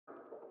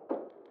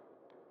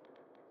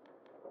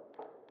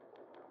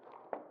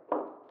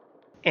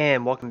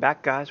And welcome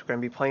back, guys. We're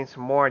going to be playing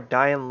some more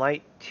Dying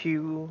Light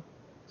 2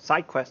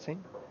 side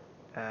questing.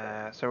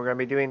 So we're going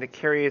to be doing the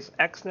Curious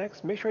X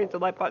next. Make sure you hit the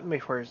like button,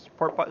 make sure you hit the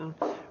support button.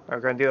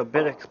 We're going to do a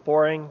bit of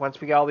exploring.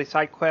 Once we get all these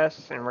side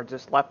quests and we're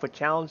just left with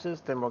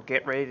challenges, then we'll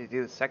get ready to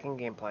do the second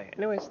gameplay.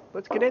 Anyways,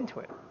 let's get into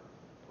it.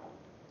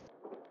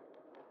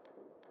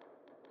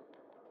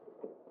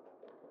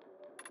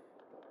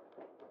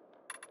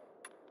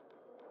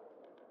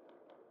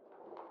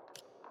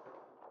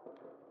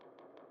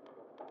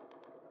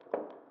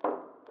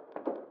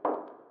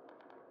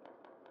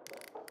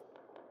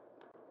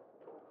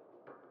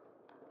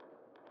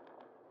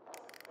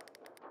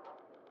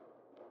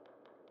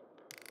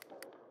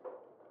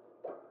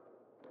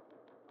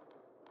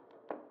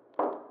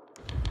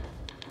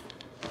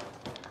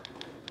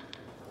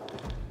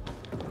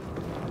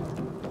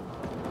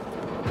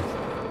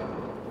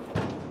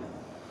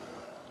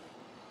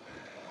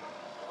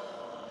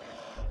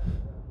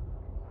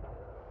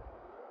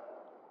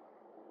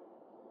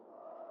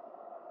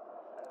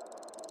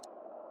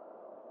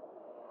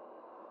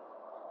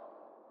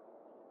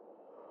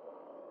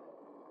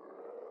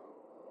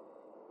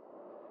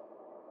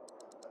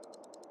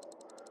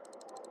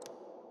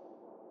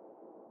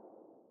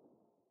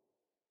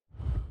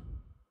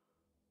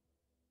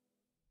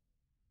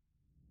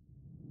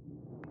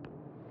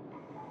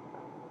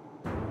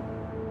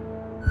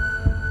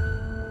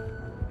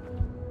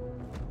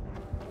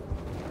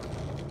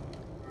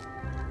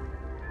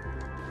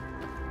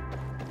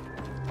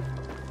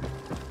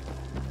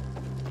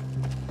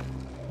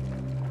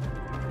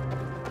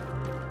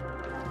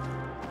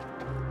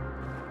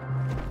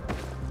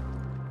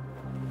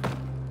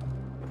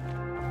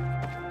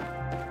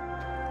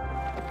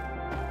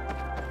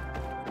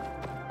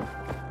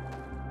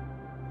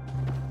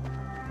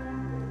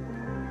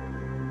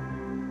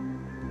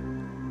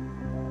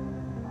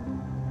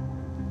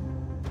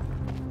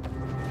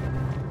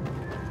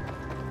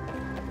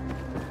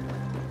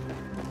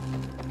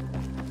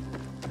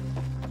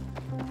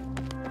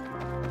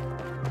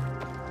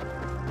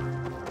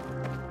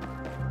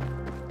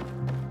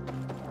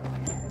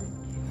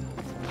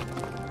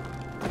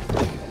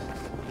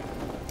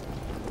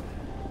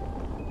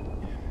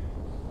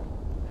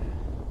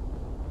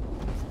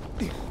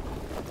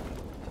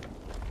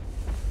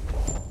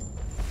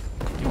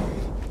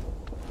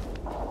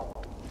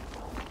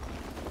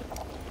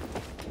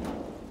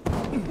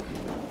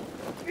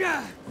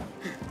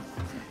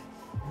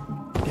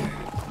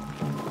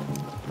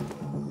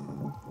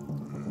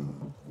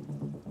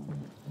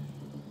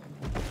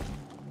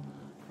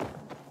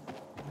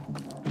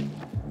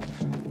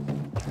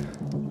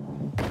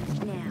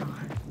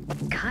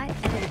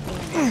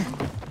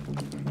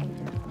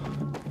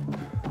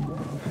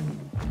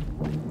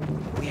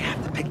 We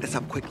have to pick this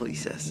up quickly,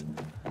 sis.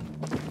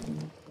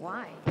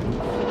 Why?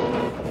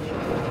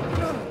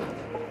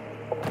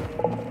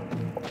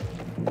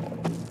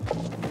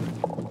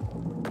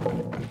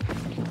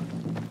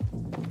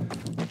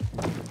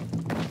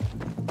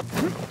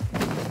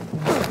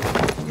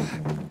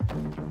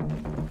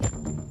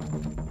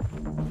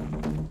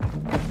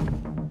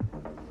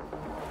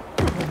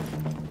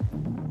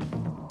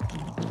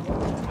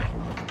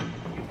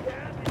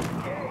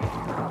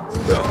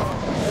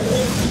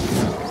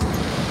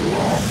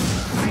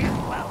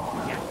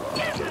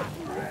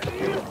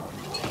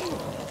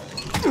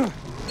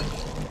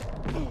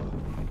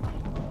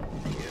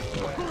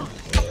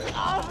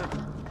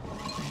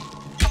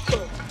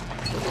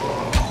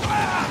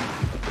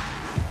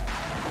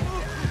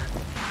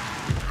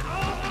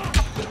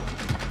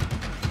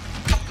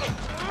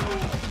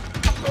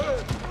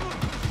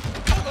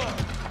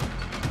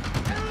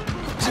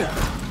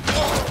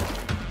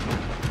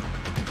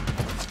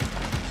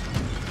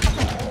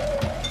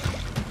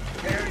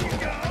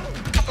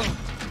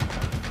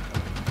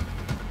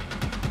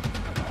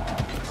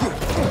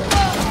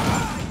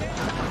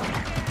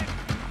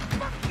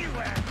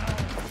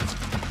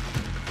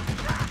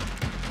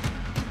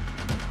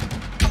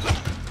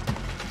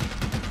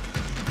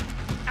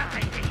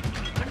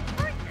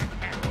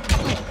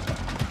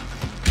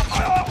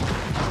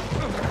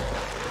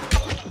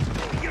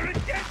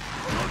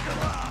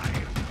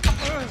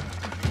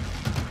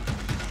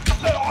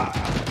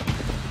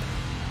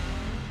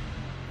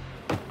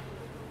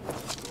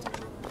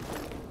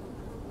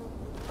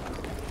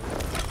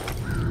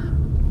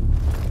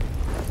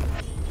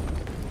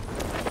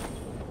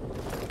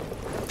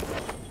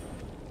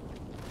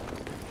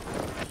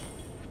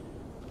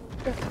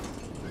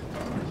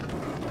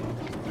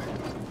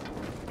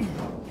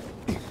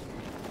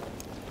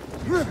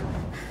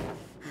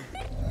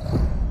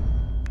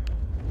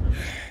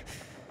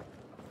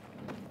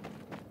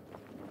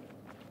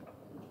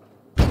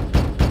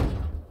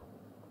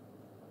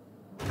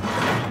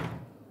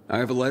 I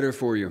have a letter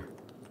for you.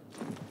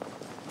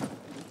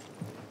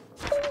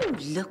 Ooh,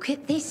 look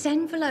at this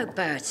envelope,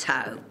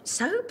 Berto.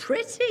 So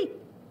pretty.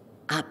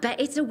 I bet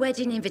it's a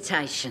wedding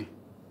invitation.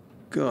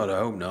 God, I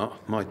hope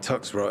not. My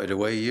tux rotted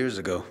away years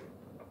ago.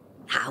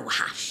 Oh,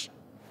 hush.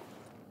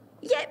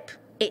 Yep,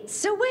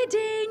 it's a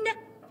wedding.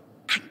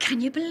 And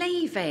can you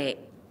believe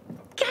it?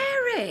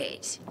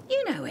 Garrett!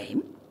 You know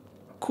him.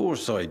 Of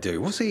course I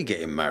do. What's he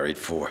getting married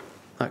for?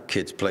 That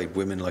kid's played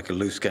women like a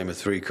loose game of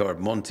three-card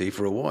Monty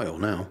for a while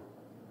now.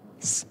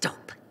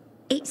 Stop.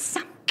 It's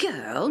some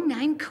girl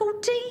named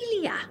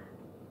Cordelia.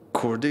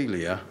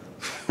 Cordelia?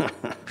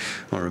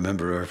 I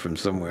remember her from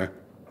somewhere.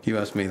 You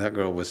asked me, that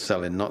girl was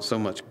selling not so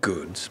much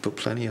goods, but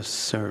plenty of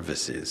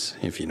services,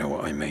 if you know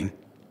what I mean.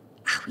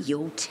 Oh,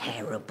 you're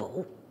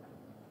terrible.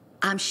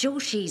 I'm sure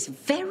she's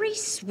very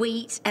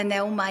sweet and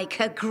they'll make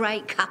a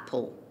great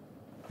couple.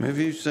 If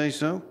you say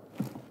so.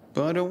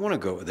 But I don't want to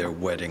go to their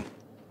wedding.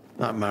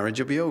 That marriage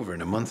will be over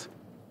in a month.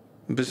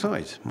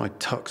 Besides, my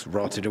tux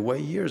rotted away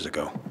years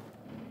ago.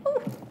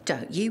 Oh,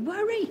 don't you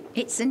worry.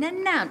 It's an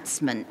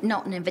announcement,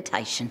 not an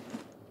invitation.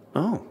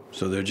 Oh,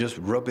 so they're just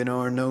rubbing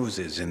our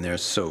noses in their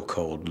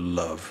so-called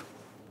love.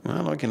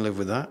 Well, I can live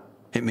with that.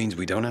 It means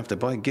we don't have to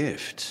buy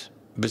gifts.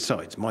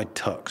 Besides, my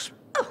tux.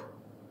 Oh,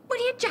 will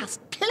you just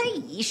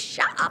please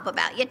shut up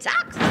about your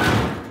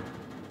tux?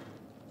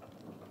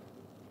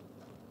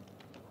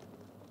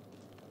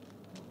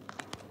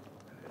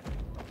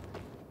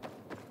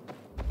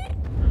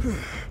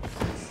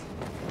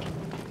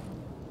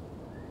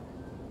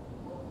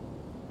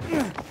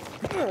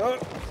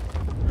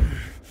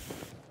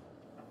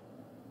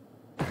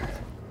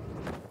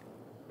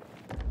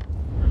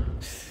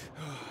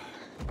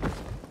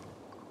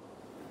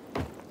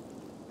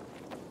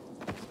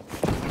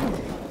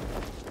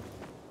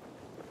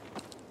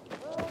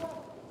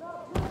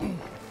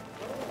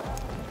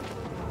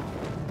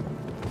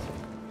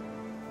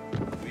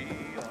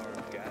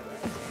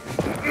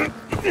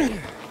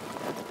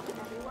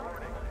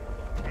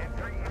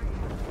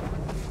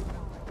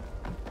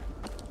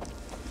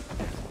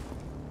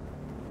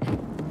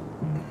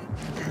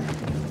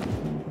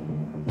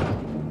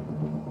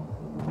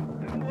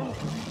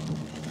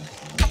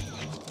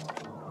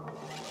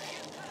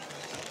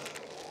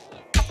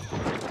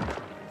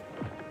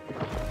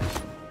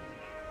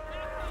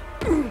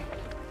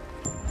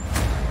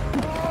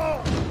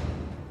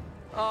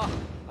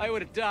 I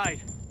would have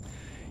died.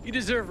 You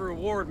deserve a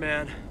reward,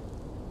 man.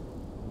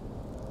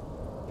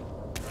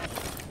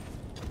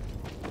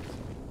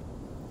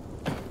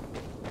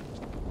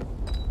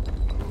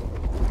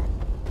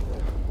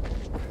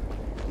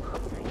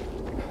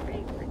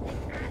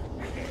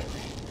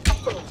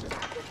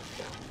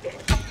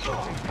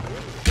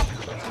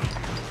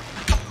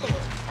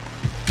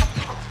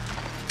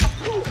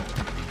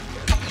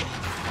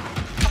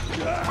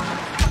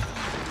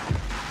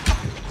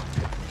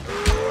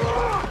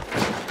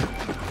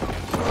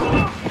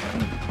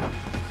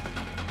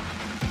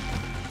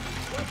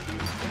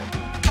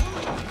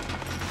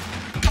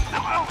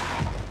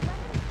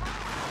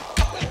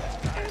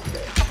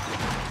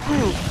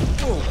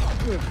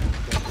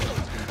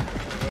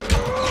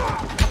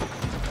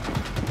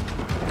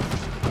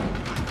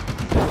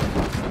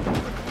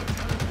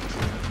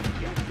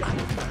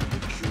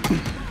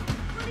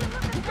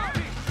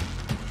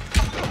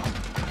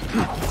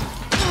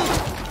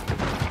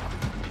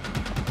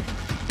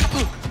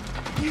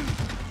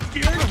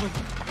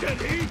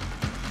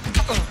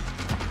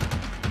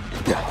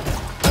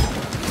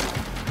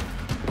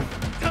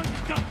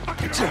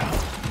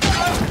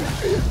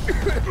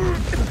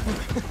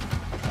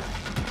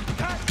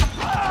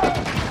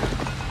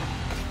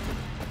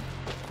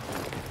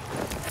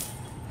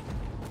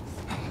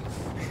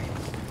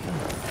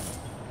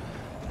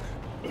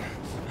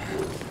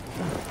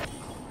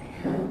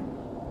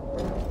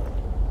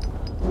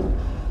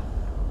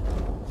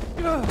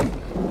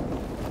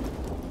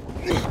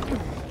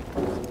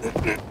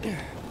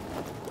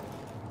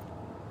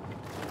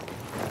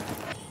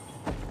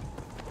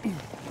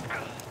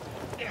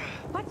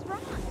 What's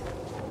wrong?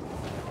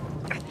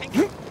 I think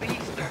it's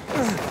beast.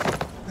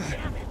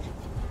 Damn it.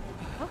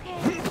 Okay,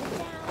 sit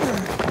down.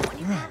 When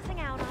you're passing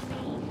out on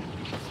me.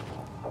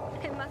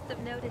 I must have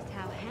noticed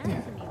how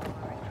handsome you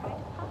are and tried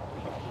to pop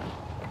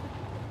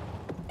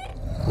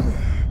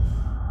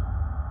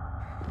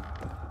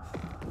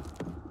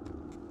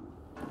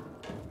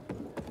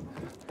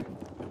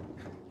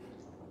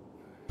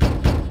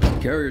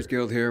it. Carriers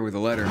Guild here with a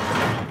letter.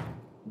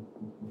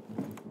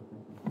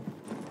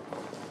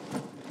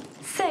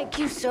 Thank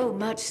you so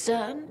much,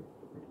 son.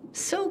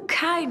 So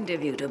kind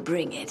of you to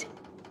bring it.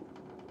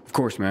 Of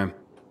course, ma'am.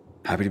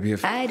 Happy to be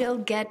of... I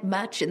don't get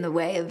much in the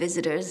way of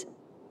visitors.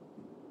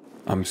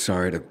 I'm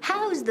sorry to...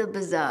 How's the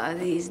bazaar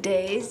these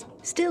days?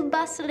 Still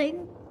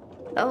bustling?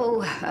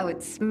 Oh, how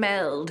it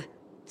smelled.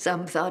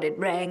 Some thought it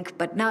rank,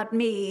 but not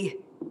me.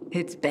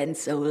 It's been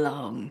so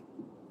long.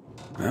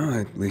 Well,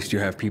 at least you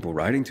have people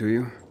writing to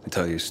you to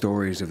tell you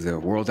stories of the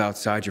world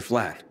outside your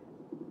flat.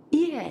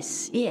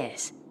 Yes,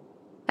 yes.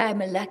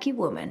 I'm a lucky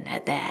woman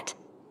at that.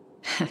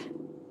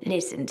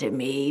 Listen to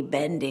me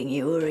bending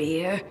your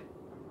ear.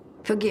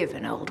 Forgive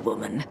an old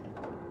woman.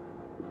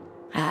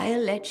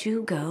 I'll let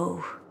you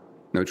go.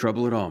 No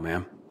trouble at all,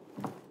 ma'am.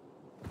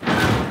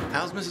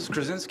 How's Mrs.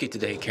 Krasinski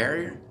today,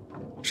 Carrier?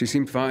 She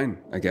seemed fine,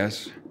 I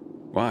guess.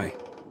 Why?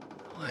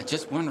 Well,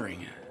 just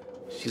wondering.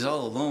 She's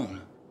all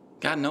alone.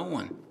 Got no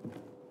one.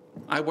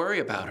 I worry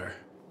about her.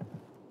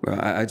 Well,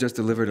 I just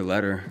delivered a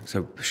letter,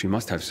 so she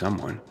must have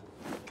someone.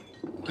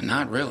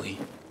 Not really.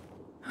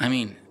 I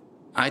mean,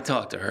 I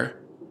talk to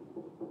her,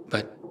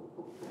 but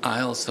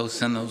I also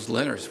send those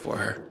letters for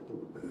her.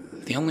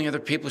 The only other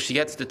people she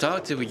gets to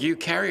talk to are you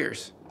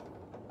carriers.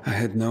 I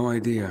had no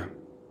idea.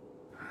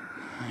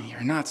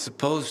 You're not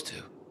supposed to,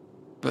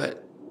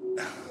 but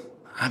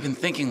I've been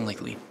thinking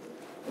lately,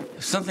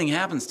 if something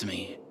happens to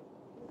me,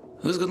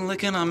 who's gonna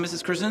look in on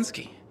Mrs.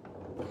 Krasinski?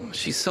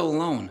 She's so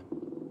alone.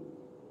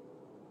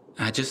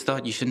 I just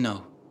thought you should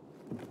know.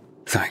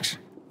 Thanks.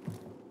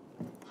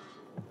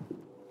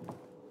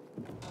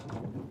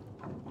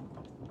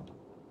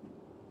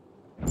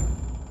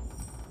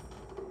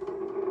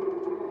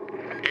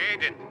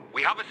 Aiden,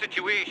 we have a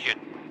situation.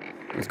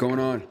 What's going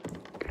on?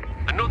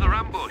 Another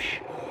ambush.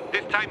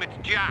 This time it's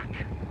Jack.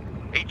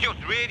 He just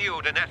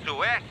radioed an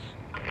SOS.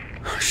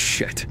 Oh,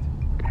 shit.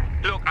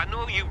 Look, I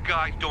know you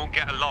guys don't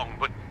get along,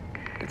 but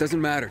It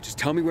doesn't matter. Just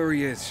tell me where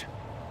he is.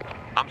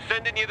 I'm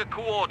sending you the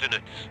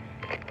coordinates.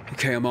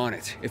 Okay, I'm on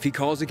it. If he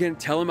calls again,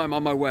 tell him I'm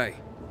on my way.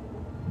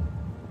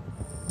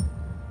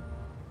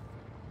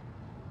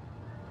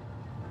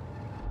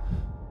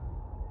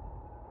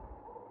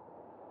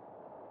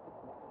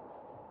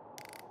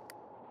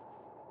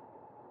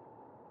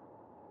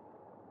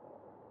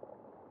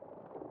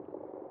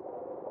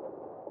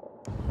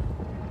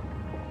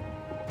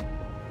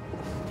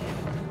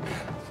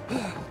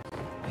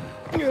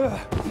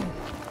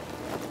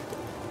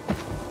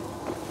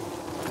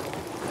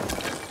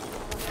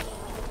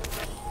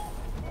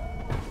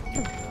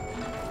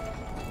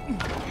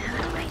 How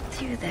do I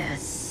do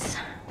this?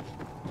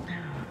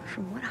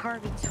 From what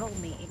Harvey told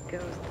me, it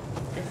goes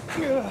this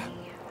way.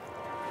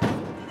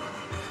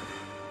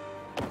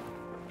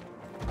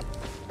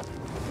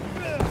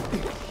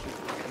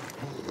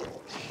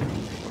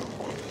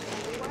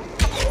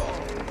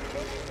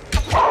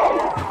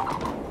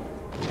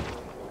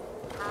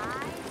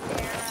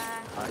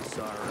 Hi,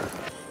 Sarah.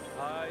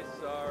 Hi,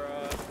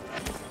 Sarah.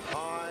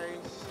 Hi,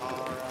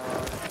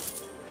 Sarah.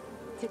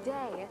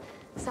 Today,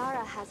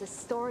 Sarah has a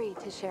story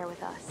to share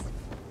with us.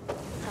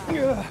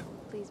 Sarah,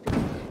 please be.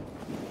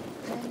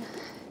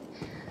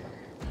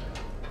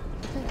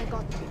 Then I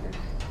got here.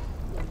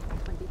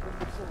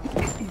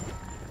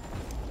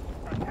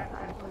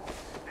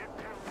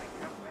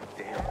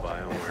 Damn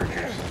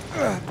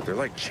biomarkers. They're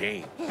like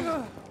chains.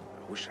 I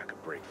wish I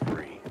could break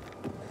free.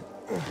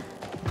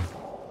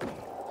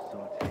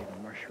 Saute the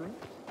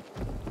mushrooms.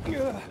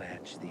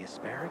 Blanch the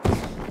asparagus.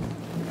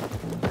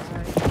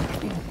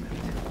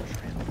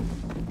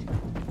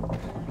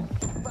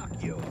 Fuck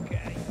you,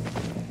 okay?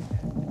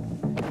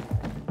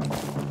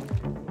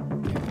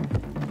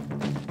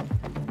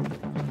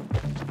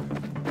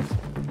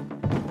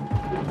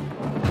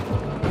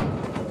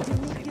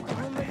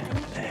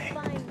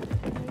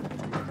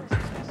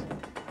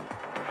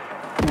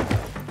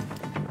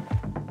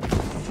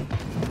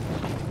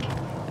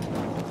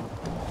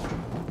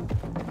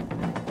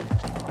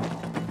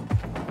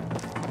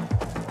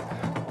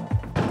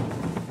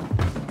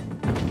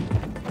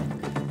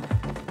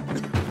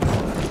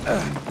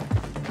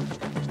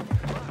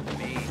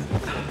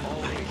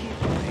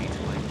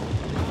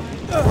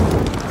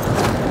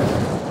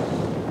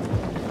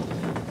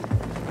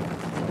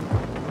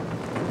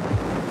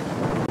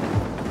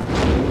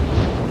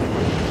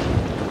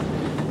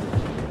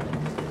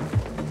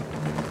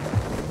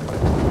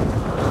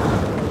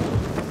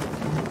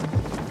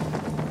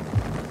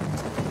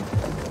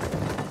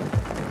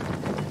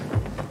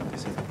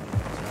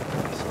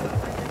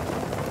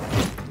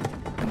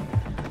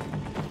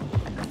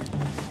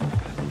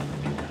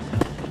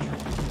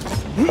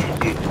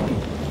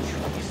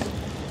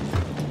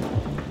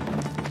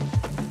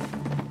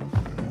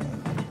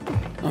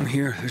 I'm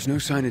here. There's no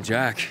sign of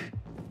Jack.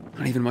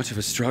 Not even much of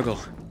a struggle.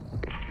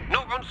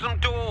 Knock on some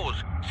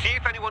doors. See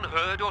if anyone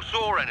heard or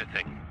saw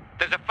anything.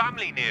 There's a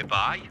family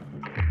nearby.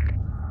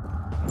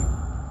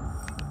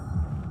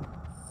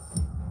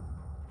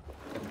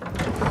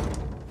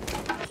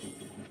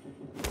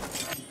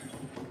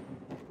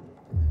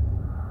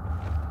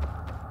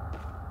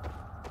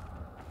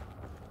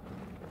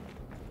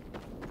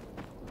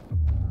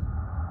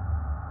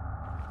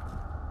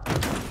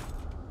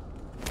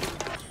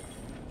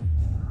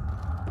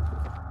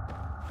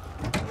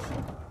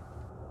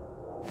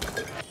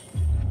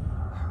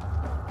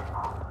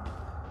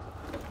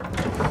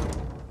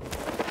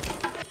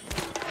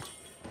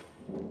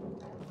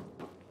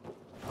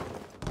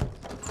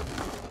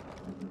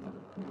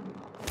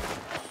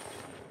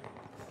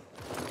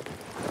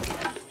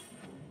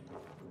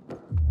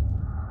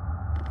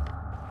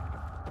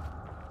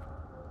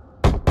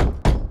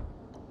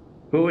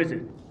 Who is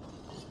it?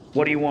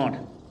 What do you want?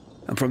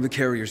 I'm from the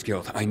Carriers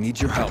Guild. I need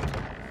your help.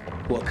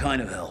 What kind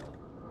of help?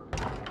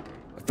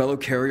 A fellow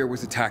carrier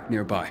was attacked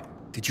nearby.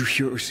 Did you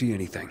hear or see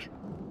anything?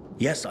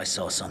 Yes, I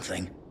saw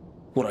something.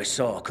 What I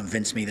saw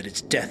convinced me that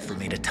it's death for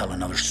me to tell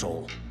another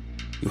soul.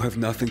 You have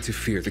nothing to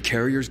fear. The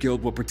Carriers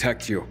Guild will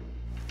protect you.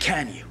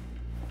 Can you?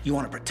 You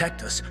want to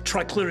protect us?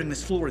 Try clearing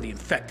this floor of the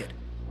infected.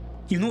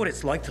 You know what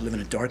it's like to live in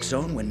a dark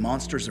zone when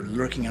monsters are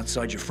lurking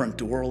outside your front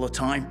door all the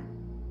time?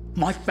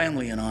 My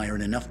family and I are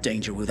in enough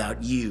danger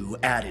without you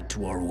added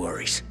to our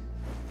worries.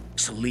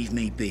 So leave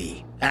me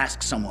be.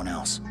 Ask someone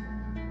else.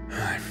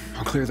 Alright,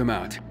 I'll clear them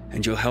out.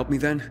 And you'll help me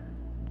then?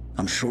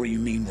 I'm sure you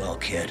mean well,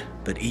 kid,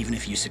 but even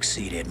if you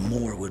succeeded,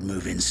 more would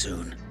move in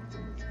soon.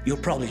 You'll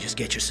probably just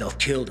get yourself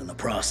killed in the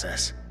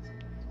process.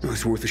 Well,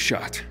 it's worth a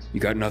shot. You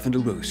got nothing to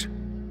lose.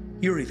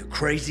 You're either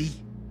crazy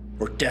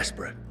or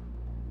desperate.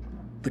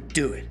 But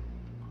do it.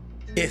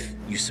 If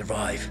you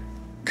survive,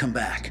 come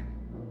back.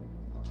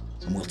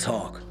 And we'll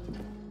talk.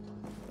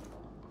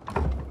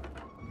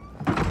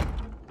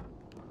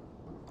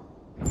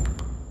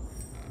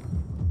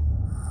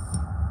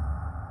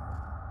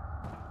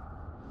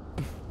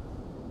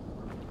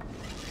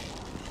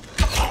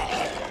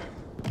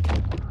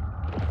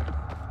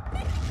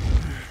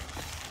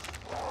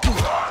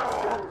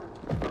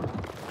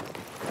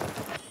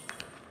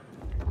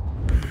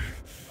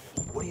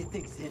 What do you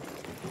think, Sid?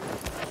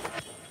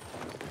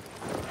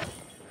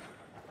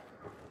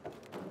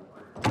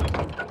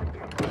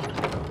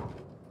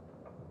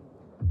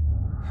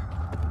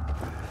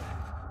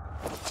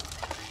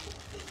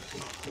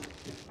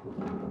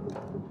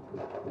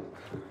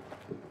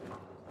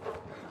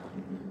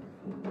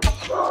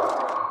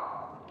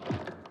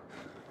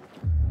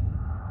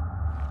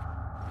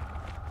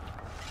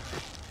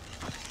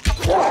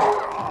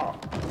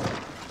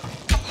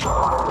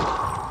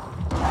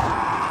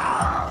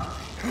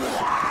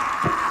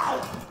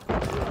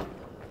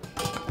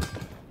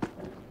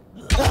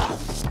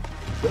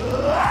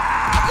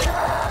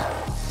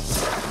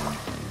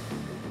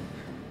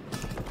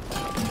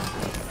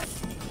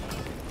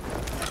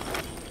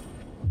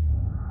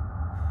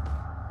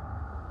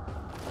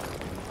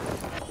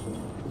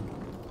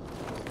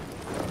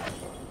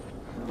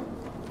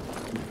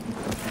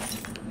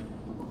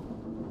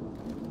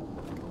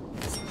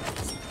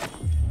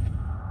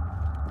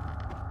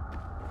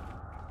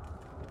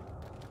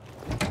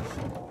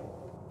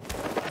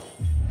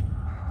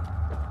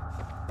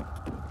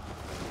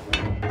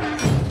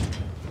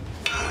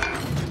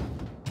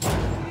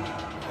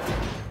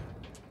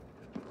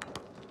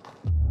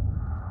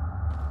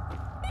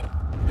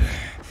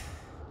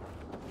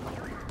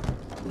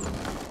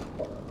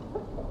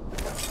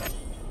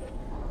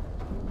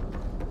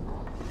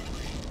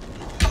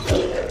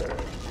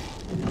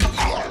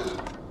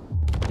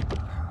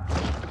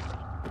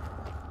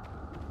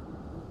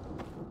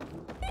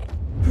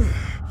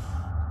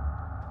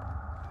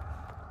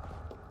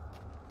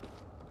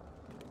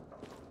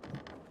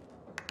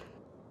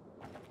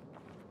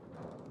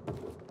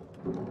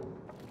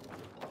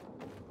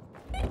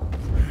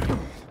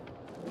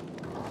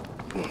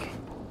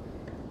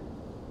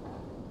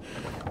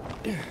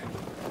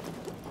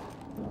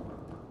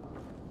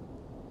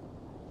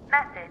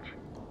 Message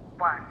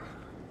 1.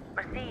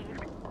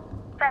 Received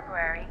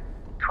February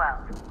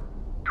 12th,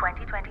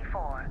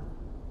 2024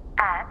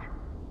 at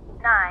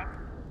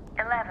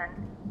 9:11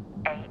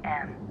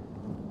 a.m.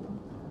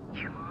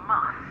 You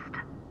must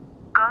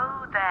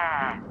go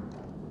there.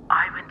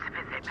 I went to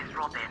visit Miss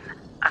Robin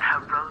at her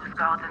rose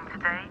garden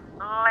today.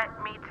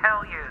 Let me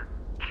tell you,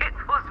 it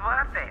was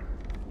worth it.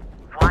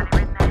 While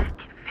you're in there,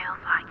 it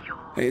feels like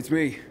you're... Hey, it's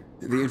me.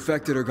 The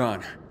infected are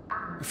gone.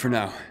 For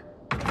now.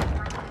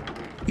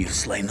 You've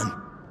slain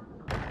them?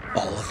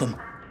 All of them?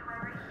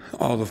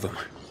 All of them.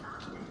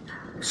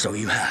 So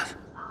you have.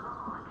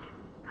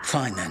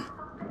 Fine then.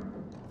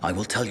 I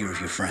will tell you of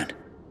your friend.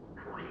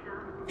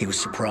 He was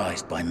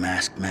surprised by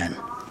masked men.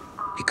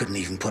 He couldn't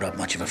even put up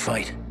much of a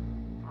fight.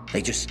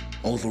 They just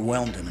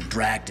overwhelmed him and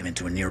dragged him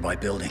into a nearby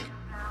building.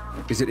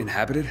 Is it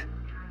inhabited?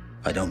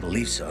 I don't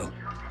believe so.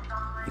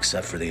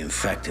 Except for the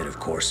infected, of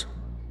course.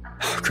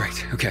 Oh,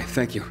 great. Okay,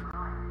 thank you.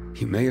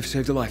 You may have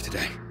saved a life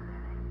today.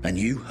 And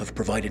you have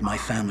provided my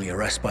family a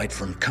respite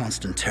from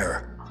constant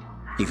terror.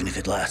 Even if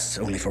it lasts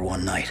only for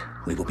one night,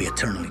 we will be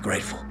eternally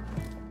grateful.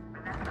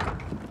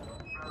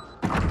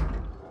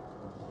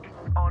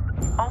 On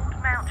Old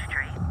Mount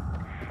Street,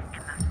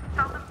 in the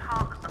southern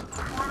part of the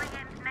Quarry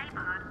End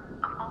neighborhood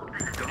of Old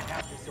Village. Gonna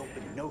have this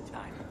open in no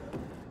time.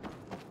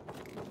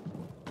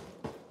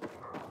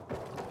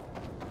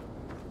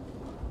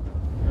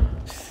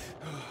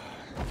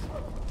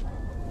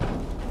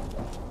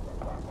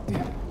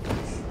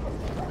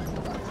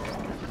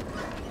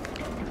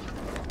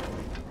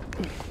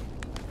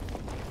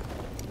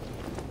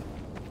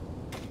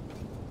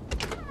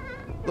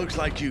 Looks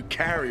like you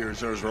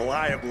carriers are as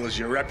reliable as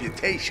your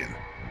reputation.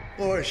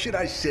 Or should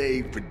I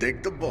say,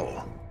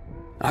 predictable?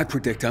 I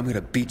predict I'm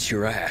gonna beat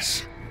your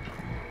ass.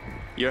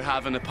 You're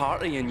having a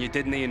party and you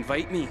didn't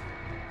invite me.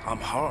 I'm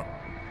hurt.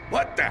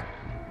 What the?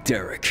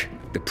 Derek,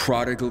 the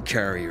prodigal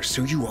carrier,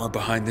 so you are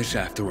behind this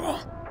after all.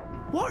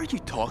 What are you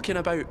talking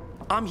about?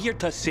 I'm here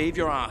to save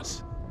your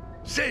ass.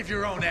 Save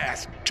your own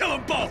ass. Kill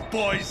them both,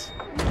 boys.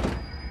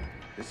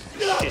 This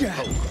is a shit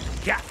hole.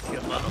 Got you,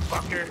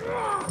 motherfucker.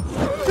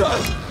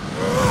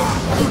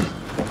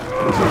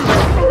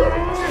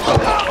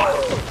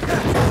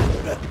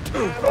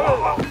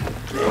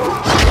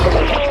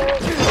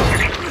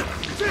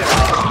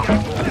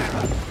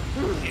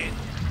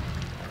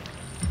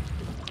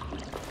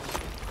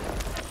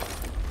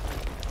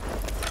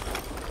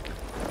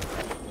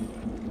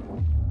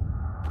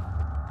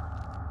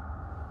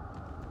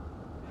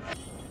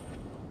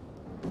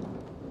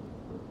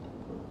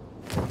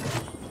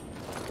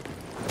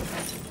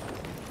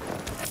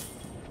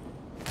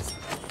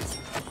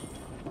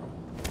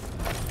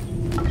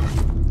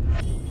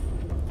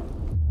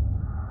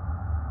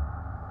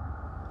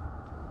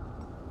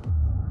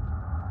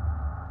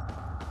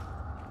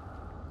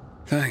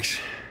 Thanks.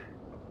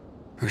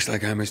 Looks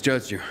like I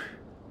misjudged you.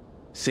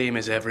 Same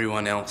as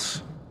everyone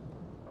else.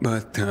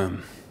 But,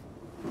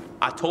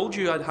 I told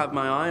you I'd have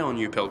my eye on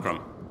you, Pilgrim.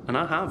 And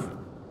I have.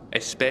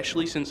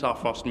 Especially since our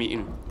first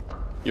meeting.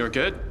 You're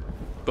good.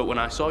 But when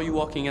I saw you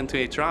walking into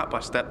a trap, I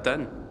stepped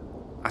in.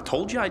 I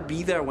told you I'd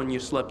be there when you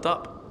slipped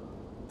up.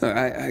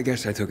 I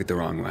guess I took it the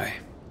wrong way.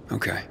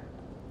 Okay.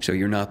 So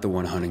you're not the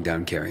one hunting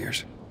down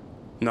carriers?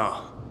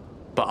 No.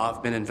 But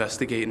I've been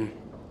investigating.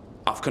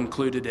 I've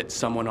concluded it's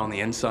someone on the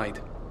inside.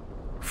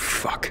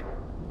 Fuck.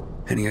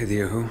 Any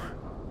idea who?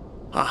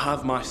 I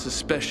have my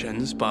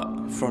suspicions,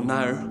 but for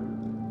now,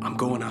 I'm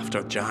going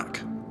after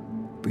Jack.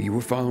 But you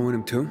were following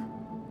him too?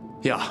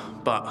 Yeah,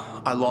 but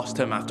I lost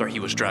him after he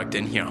was dragged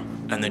in here,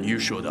 and then you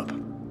showed up.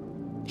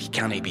 He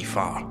can't be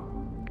far.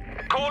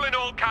 Calling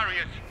all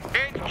carriers.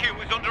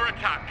 HQ is under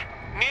attack.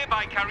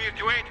 Nearby carriers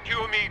to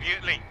HQ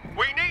immediately.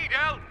 We need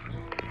help!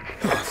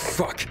 Oh,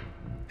 fuck.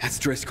 That's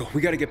Driscoll. We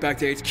gotta get back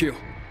to HQ.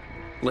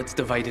 Let's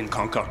divide and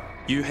conquer.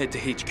 You head to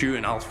HQ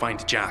and I'll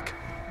find Jack.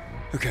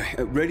 Okay,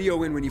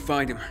 radio in when you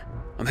find him.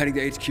 I'm heading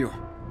to HQ.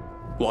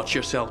 Watch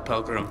yourself,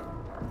 Pilgrim,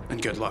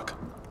 and good luck.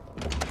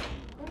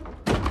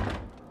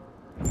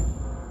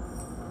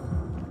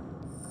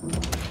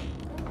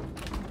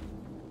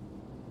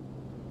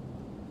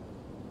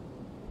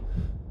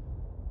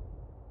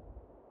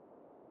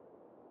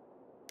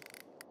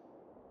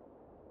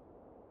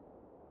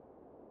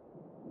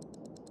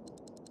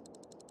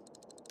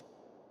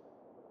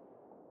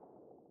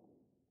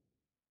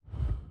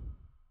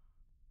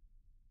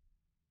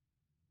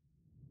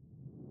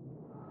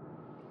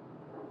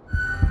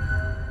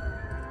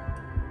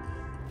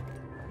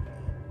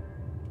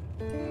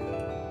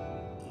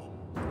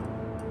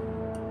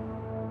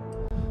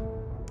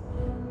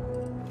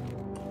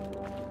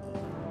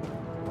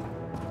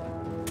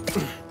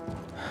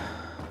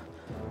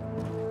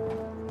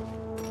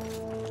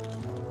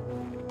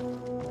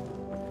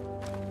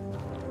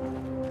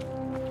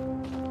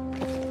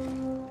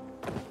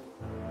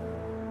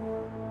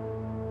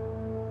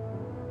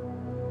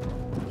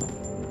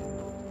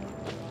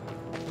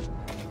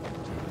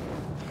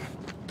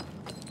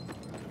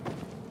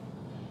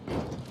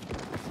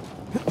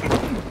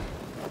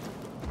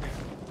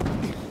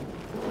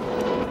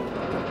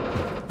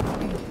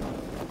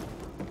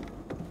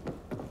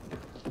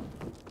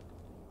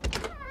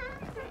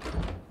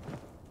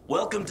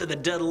 Welcome to the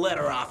dead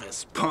letter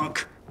office,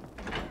 punk.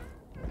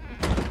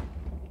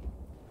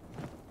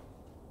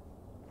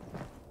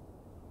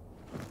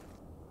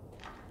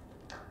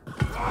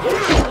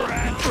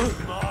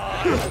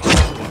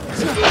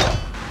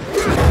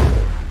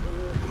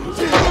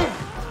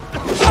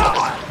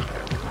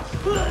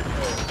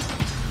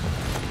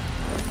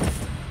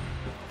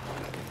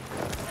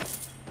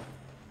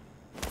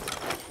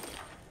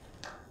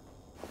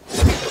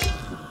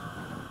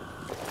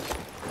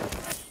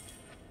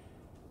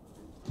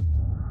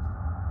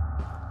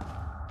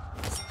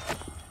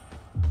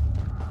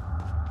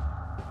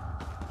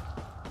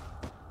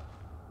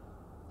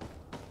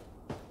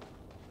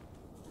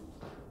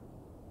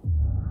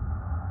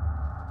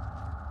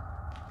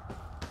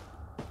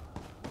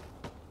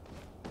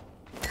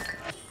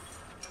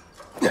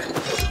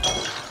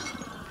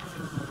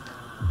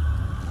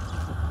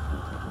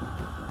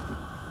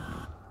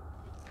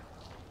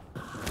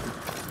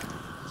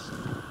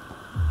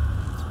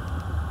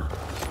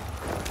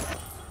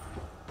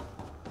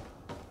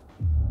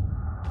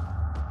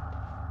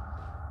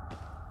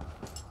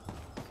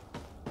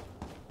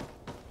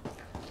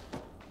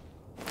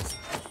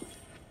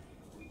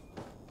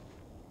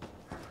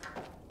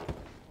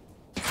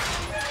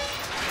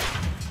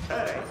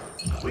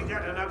 We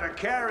got another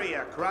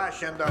carrier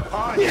crashing the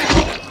pod.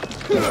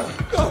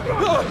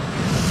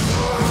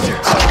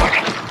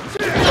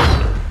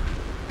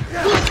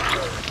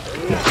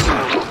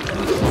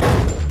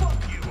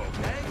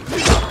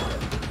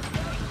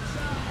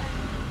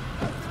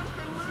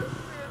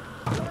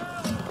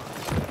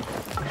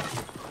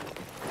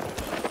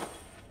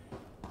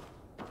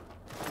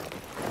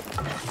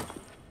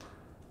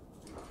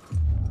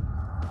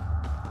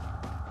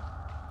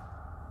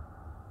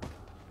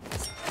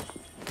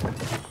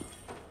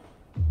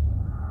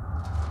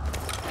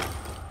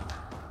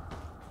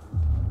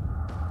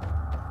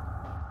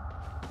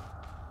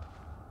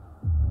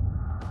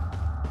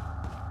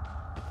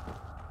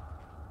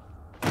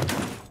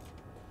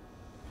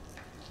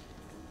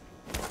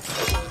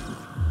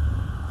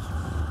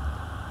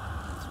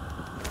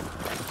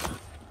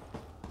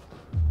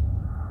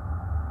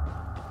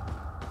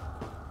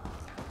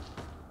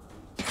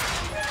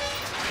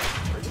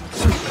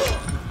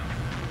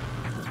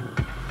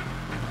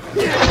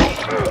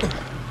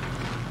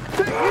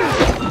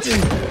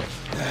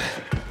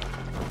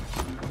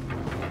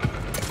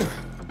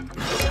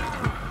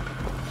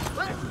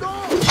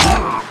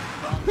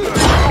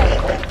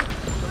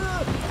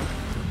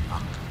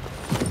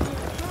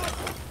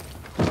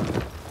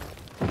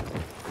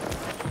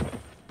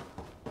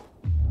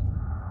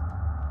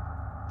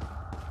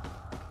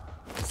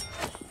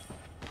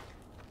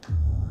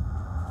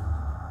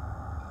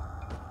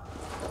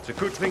 It's a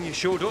good thing you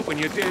showed up when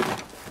you did.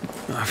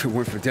 If it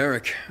weren't for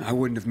Derek, I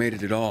wouldn't have made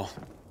it at all.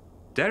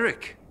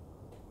 Derek?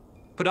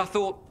 But I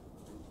thought...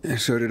 And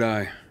so did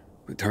I.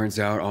 But turns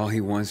out all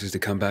he wants is to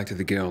come back to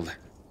the Guild.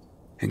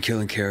 And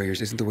killing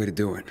carriers isn't the way to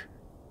do it.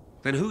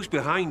 Then who's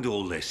behind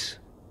all this?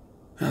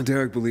 Well,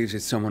 Derek believes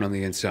it's someone on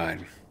the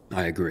inside.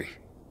 I agree.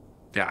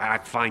 Yeah, I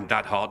find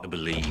that hard to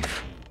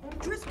believe.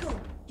 Driscoll,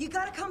 you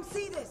gotta come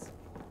see this.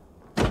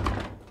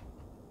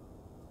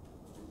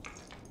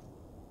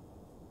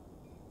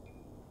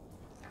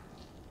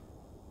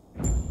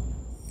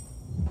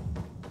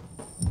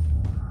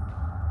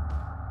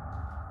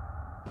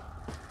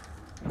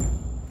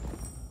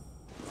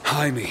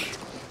 Jaime.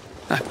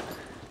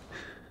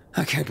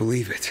 I can't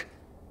believe it.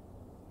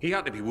 He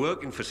had to be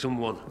working for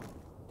someone.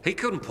 He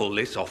couldn't pull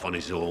this off on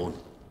his own.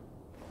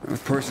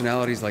 With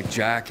personalities like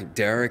Jack and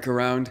Derek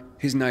around,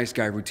 his nice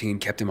guy routine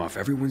kept him off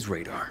everyone's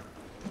radar.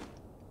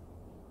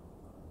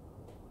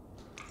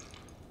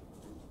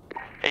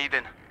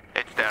 Aiden,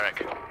 it's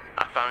Derek.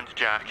 I found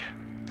Jack.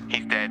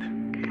 He's dead.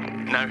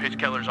 Now his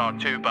killers are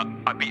too, but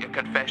I beat a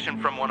confession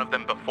from one of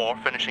them before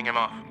finishing him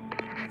off.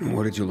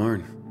 What did you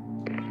learn?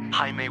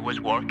 Jaime was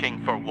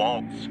working for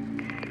Waltz.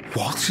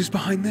 Waltz is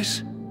behind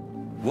this?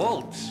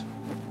 Waltz?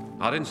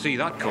 I didn't see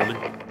that coming.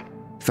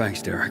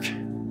 Thanks, Derek.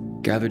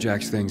 Gather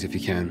Jack's things if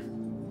you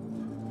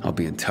can. I'll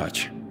be in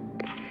touch.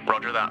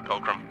 Roger that,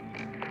 Pilgrim.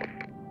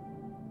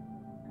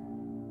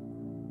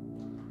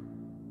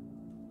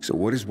 So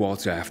what is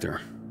Waltz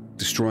after?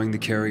 Destroying the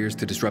carriers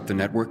to disrupt the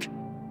network?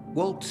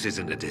 Waltz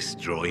isn't a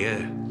destroyer.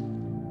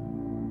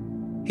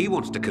 He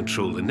wants to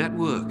control the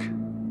network.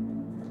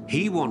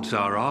 He wants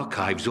our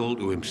archives all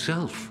to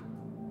himself.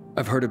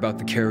 I've heard about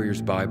the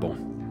Carrier's Bible.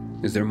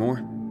 Is there more?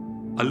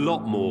 A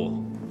lot more.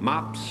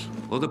 Maps,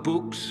 other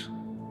books,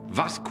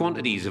 vast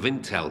quantities of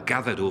intel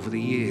gathered over the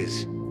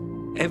years.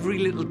 Every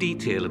little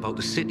detail about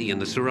the city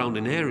and the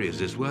surrounding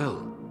areas as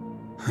well.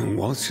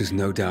 Waltz is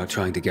no doubt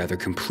trying to gather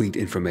complete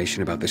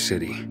information about the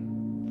city.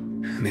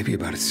 Maybe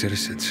about its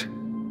citizens.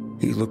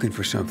 He's looking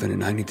for something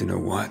and I need to know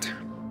what.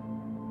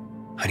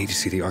 I need to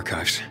see the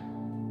archives.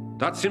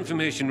 That's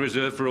information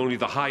reserved for only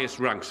the highest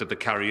ranks of the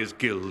Carriers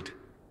Guild.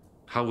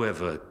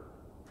 However,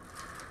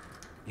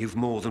 you've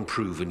more than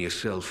proven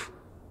yourself.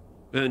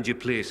 Earned your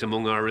place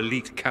among our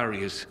elite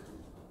carriers.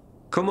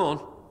 Come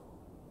on.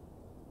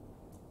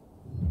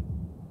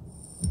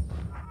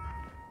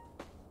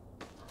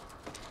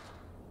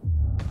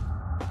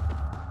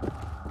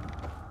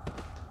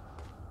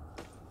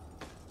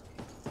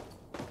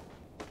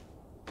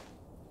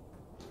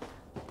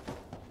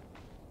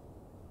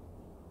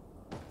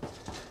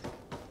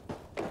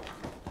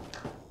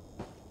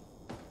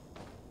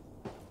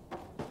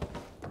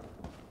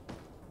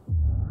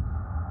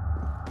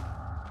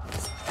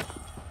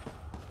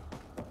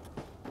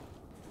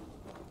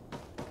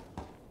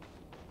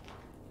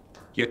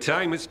 Your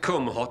time has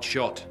come,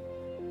 Hotshot.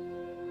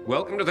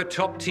 Welcome to the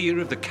top tier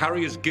of the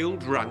Carriers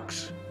Guild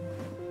ranks.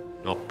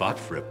 Not bad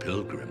for a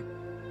pilgrim.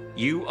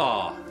 You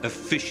are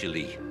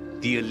officially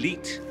the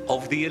elite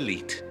of the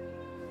elite.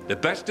 The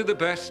best of the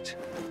best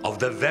of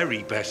the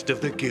very best of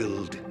the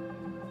Guild.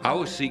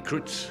 Our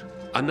secrets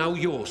are now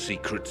your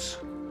secrets.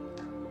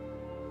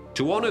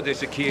 To honor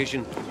this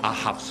occasion, I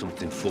have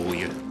something for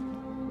you.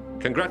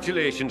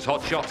 Congratulations,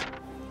 Hotshot.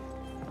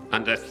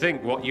 And to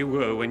think what you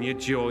were when you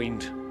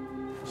joined.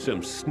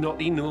 Some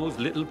snotty-nosed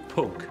little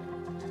punk.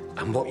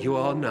 And what you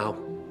are now.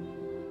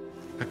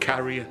 A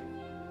carrier.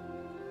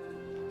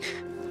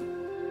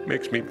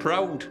 Makes me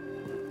proud.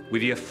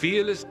 With your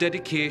fearless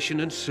dedication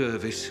and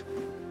service,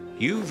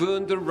 you've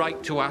earned the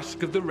right to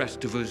ask of the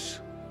rest of us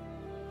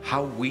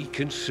how we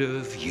can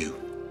serve you.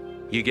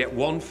 You get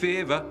one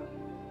favor,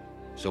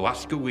 so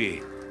ask away.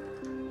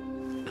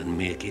 And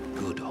make it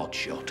good,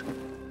 Hotshot.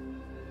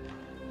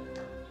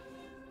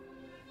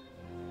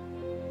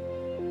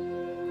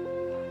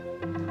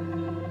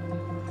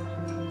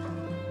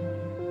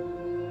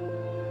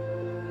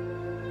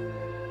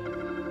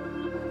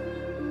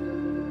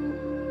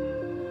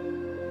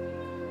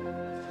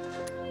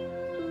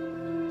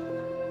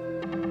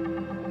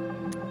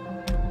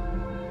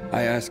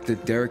 I asked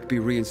that Derek be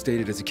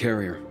reinstated as a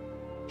carrier.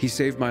 He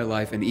saved my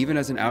life, and even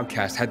as an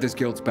outcast, had this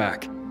guild's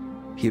back.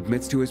 He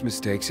admits to his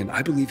mistakes, and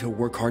I believe he'll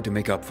work hard to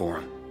make up for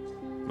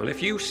them. Well,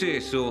 if you say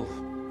so,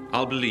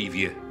 I'll believe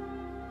you.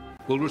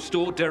 We'll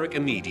restore Derek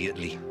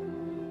immediately.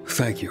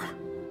 Thank you.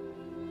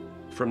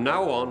 From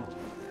now on,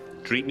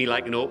 treat me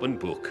like an open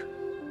book.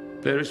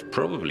 There is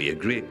probably a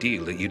great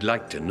deal that you'd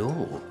like to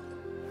know.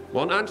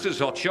 Want answers,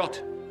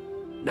 Hotshot?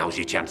 Now's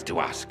your chance to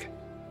ask.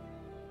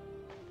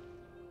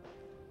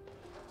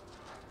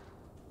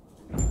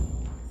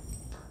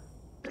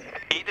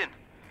 Aiden,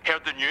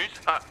 heard the news?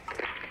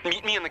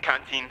 Meet me in the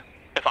canteen.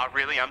 If I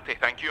really am to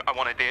thank you, I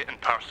want to do it in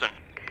person.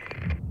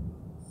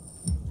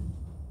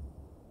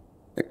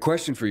 A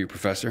question for you,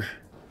 Professor.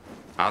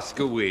 Ask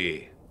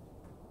away.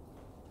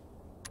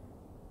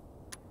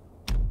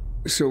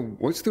 So,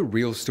 what's the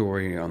real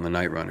story on the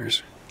Night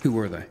Runners? Who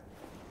were they?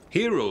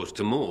 Heroes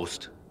to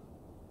most.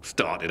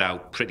 Started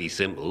out pretty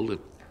simple, a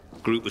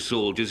group of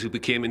soldiers who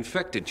became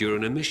infected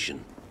during a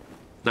mission.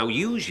 Now,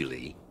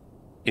 usually,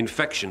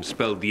 Infection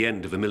spelled the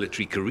end of a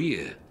military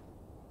career.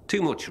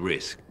 Too much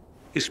risk,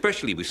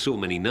 especially with so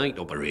many night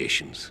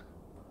operations.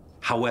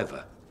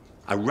 However,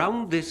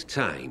 around this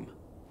time,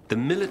 the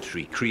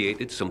military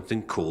created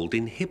something called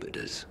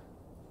inhibitors.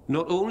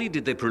 Not only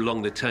did they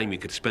prolong the time you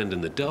could spend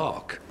in the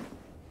dark,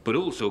 but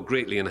also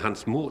greatly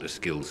enhanced motor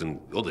skills and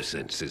other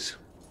senses.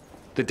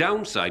 The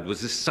downside was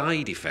the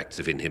side effects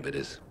of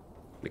inhibitors.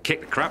 They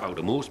kicked the crap out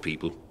of most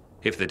people,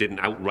 if they didn't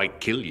outright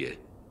kill you.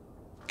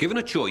 Given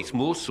a choice,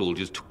 most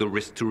soldiers took the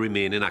risk to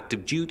remain in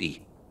active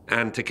duty,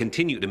 and to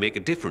continue to make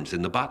a difference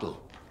in the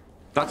battle.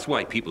 That's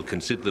why people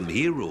consider them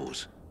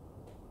heroes.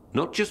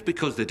 Not just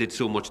because they did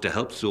so much to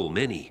help so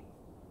many,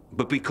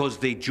 but because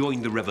they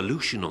joined the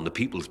revolution on the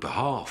people's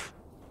behalf.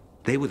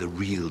 They were the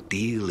real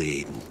deal,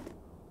 Aiden.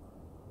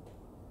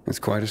 That's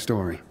quite a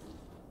story.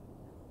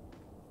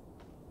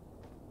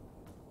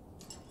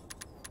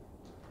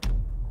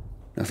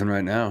 Nothing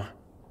right now.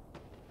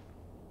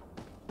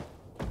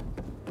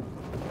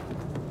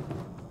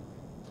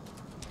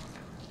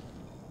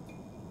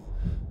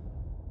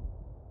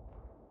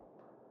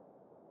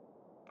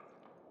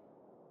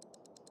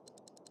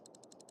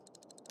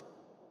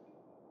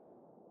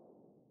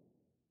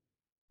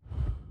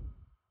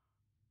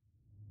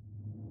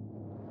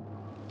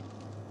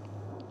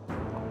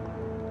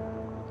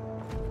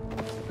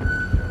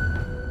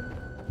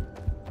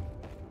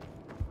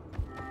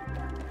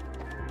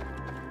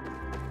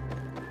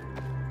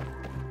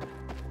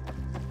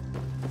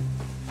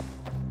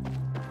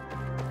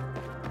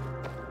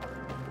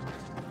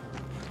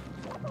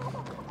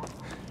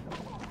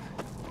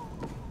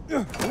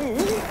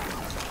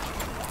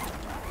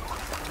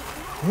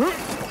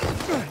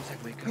 Sometimes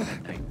I wake up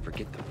at night and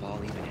forget the fall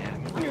even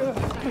happened.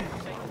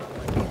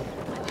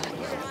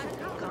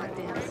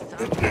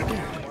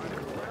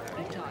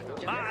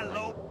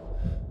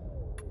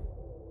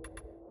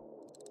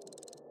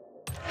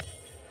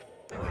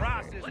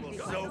 Crosses will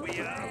sober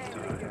you up.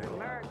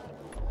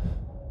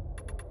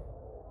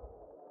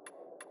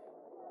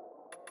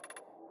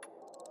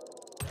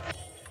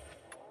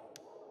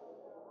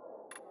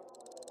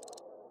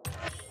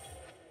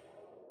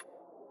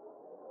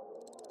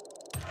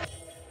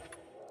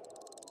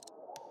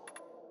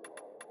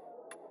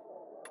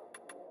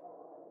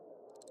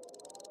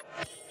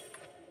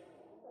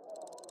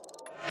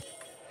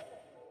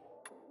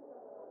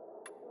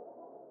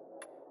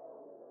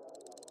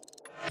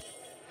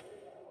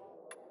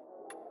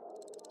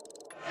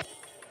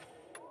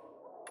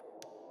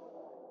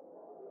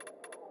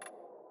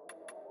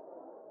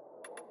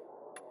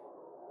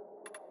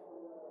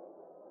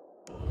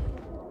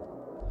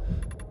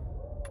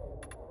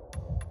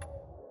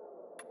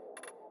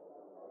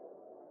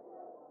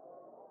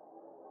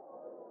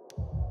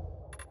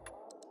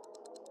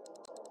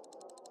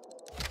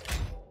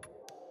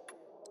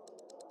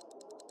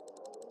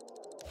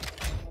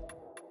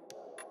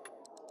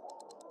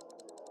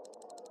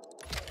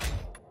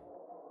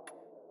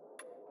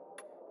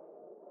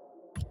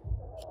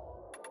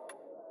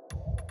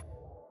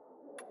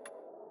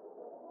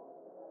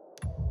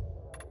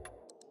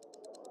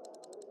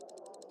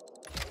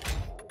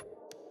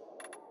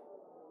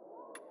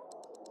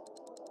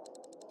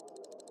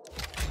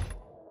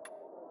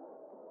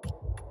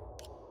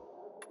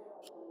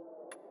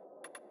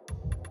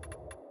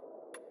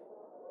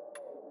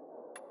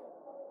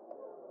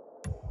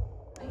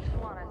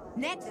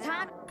 Next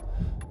time.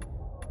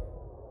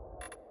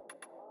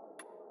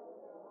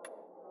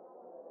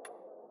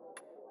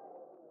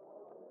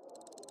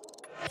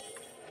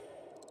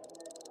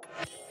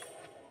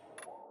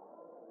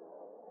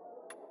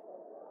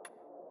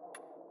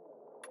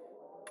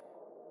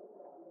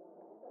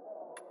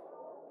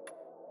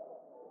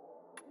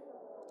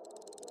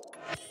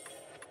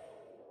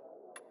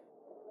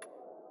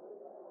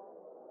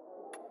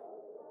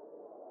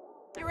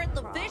 You're at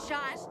the fish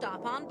eye,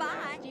 stop on by.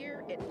 Last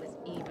year, it was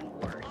even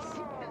worse.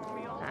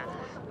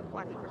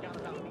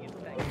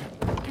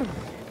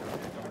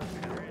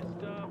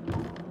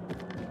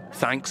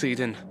 Thanks,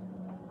 Aiden.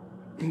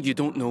 You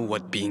don't know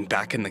what being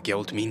back in the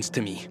guild means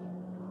to me.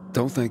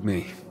 Don't thank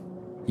me.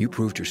 You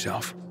proved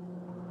yourself.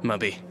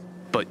 Maybe,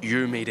 but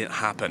you made it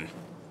happen.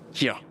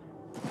 Here,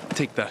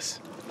 take this.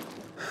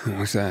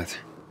 What's that?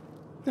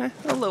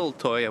 A little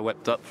toy I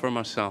whipped up for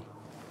myself.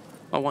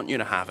 I want you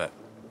to have it.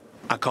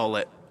 I call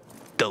it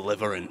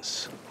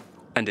Deliverance,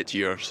 and it's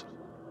yours.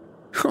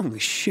 Holy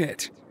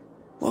shit.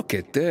 Look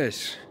at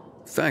this.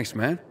 Thanks,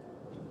 man.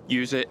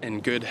 Use it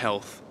in good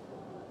health,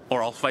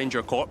 or I'll find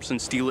your corpse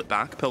and steal it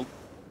back,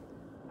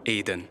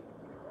 Aiden.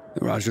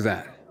 Roger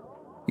that.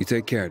 You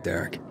take care,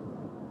 Derek.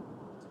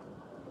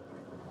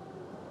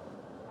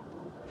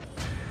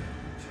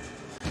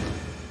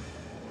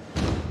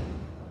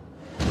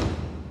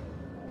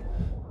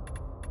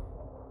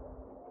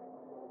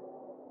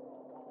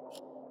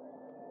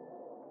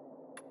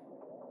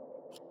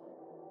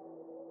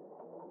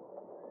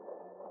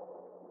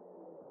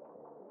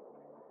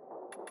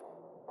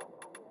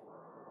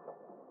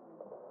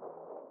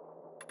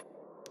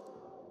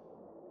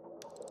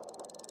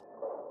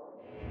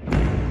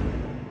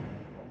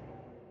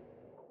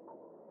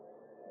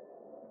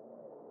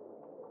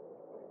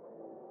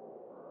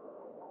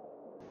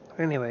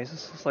 Anyways,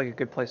 this looks like a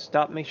good place to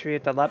stop. Make sure you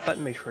hit that like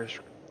button. Make sure you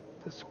hit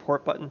the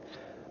support button.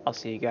 I'll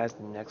see you guys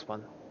in the next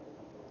one.